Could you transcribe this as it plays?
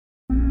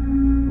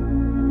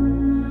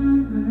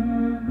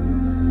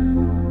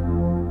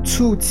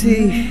2T.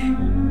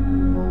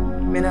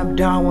 Man, I'm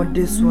down on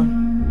this one.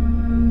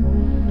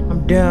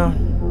 I'm down.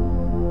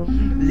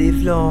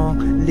 Live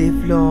long,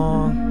 live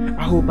long.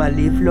 I hope I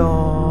live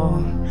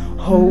long.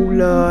 Oh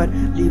Lord,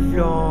 live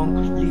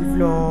long, live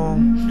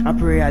long. I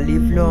pray I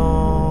live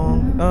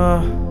long.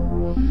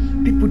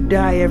 People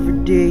die every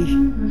day.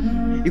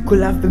 It could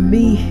have been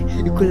me,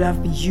 it could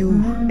have been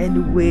you.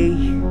 Anyway,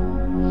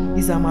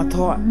 these are my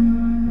thoughts.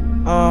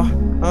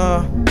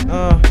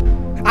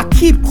 I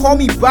keep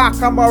coming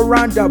back, I'm a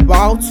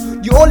roundabout.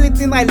 The only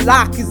thing I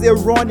lack is a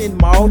running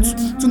mouth.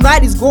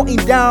 Tonight is going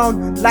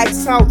down like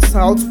South.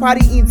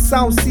 Party in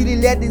Sound City,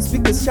 let the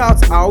speakers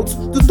shout out.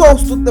 To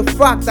toast to the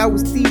fact that we're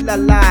still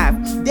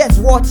alive. Death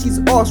watches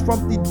us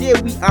from the day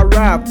we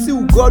arrive.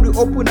 Till God will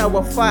open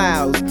our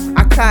files,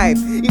 archive.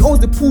 He owns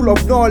the pool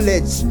of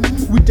knowledge.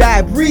 We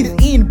die, breathe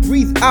in,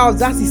 breathe out.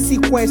 That's the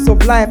sequence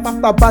of life.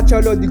 After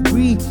bachelor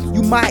degree,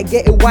 you might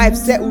get a wife,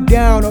 settle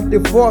down, or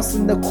divorce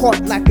in the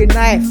court like a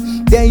knife.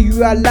 Then you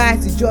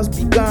realize it just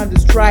began the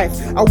strife.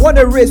 I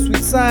wanna race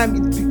with time,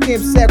 it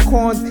became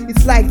seconds.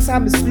 It's like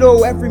time is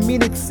slow, every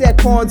minute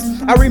seconds.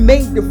 I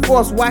remain the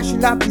first, why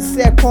should I be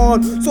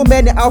second? So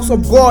many house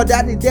of God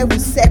that the devil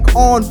sec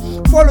on.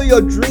 Follow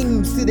your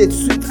dreams till they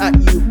tweet at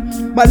you.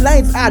 My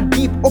lines are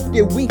deep, up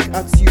they wink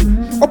at you.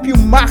 Up you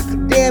mark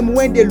them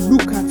when they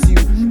look at you.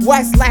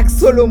 Wise like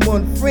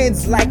Solomon,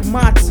 friends like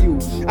Matthew.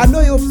 I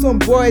know you have some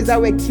boys that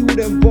were killed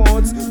in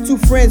bonds. 2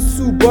 friends,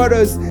 2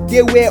 brothers,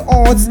 they were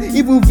aunts.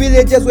 Even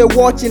villagers were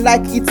watching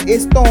like it's a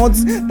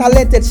stunt.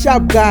 Talented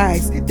sharp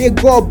guys, they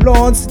got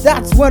blunts.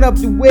 That's one of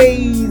the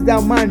ways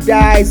that man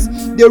dies.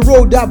 They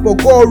rolled up but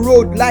God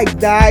rolled like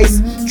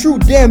dice. Threw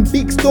them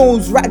big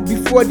stones right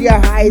before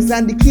their eyes.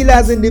 And the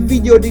killers in the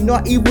video did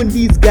not even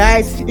these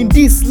guys. In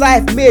this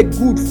life made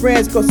good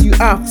friends cause you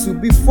have to.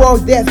 Before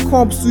death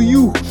comes to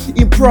you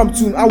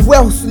impromptu. And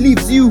wealth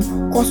leaves you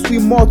cause we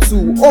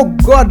mortal. Oh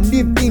God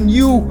lived in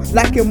you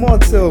like a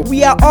mortal.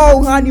 We are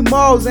all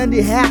animals and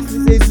the half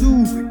is a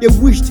zoo. They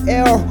wished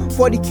hell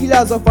for the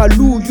killers of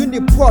Alu.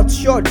 Uniport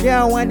shot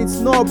down and it's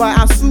not by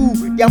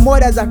Asu. Their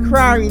mothers are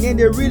crying and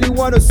they really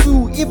wanna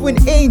sue. Even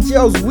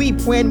angels weep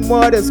when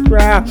mothers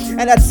cry.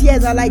 And the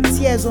tears are like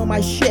tears on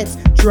my shirt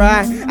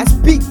dry. I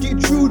speak the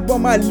truth but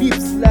my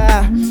lips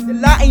lie. The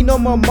lying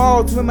on my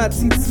mouth when my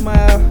teeth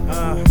smile.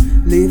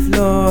 Live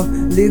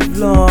long, live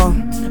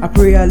long. I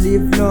pray I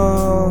live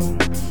long.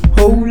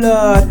 Oh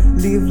Lord,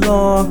 live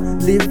long,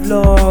 live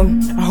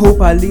long. I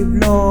hope I live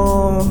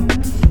long.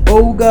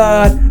 Oh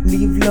God,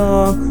 live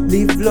long,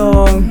 live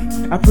long.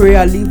 I pray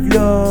I live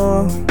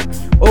long.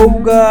 Oh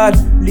God,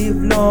 live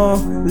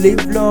long,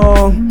 live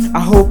long. I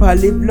hope I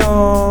live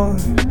long.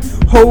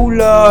 Oh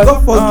Lord,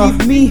 God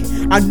forgive me.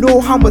 I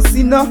know I'm a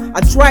sinner.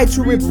 I try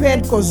to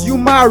repent cause you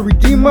my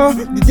redeemer.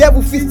 The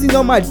devil feasting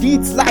on my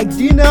deeds like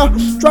dinner,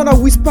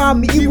 tryna whisper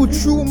me evil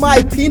through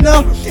my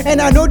pinner. And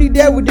I know the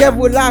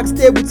devil lacks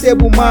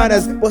table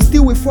manners, but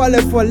still we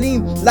falling for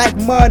him like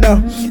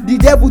manna. The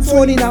devil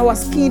toning our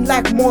skin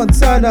like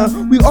Montana.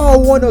 We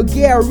all wanna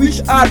get rich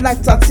out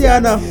like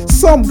Tatiana.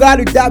 Some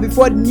gotta die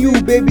before the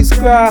new babies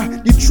cry.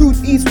 The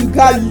truth is we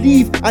gotta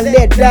live and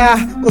let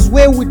die. Cause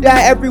when we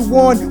die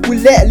everyone will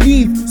let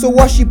live. So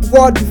worship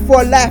God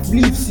before life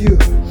leaves you.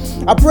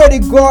 I pray to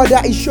God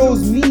that He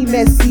shows me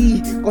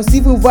mercy. Cause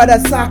even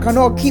Vadasa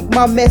cannot keep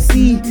my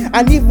mercy.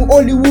 And even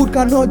Hollywood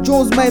cannot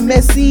Jones my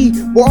mercy.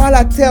 But all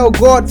I tell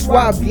God,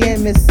 soit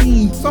bien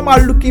merci. Some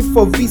are looking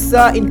for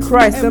visa in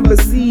Christ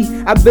embassy.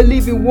 I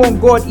believe in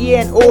one God here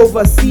and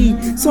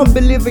overseas. Some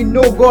believe in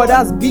no God,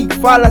 that's big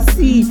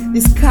fallacy.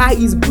 The sky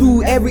is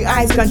blue, every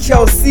eyes can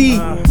shall see.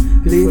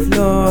 Live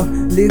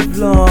long, live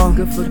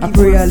long. I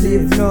pray I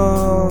live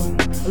long.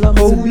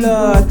 Oh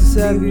Lord,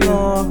 live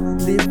long,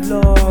 live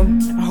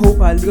long. I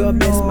hope I live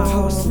bless my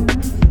hustle.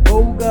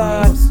 Oh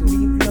God,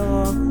 live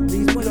long,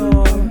 live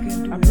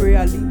long. I pray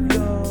I live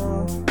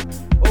long.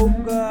 Oh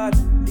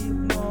God.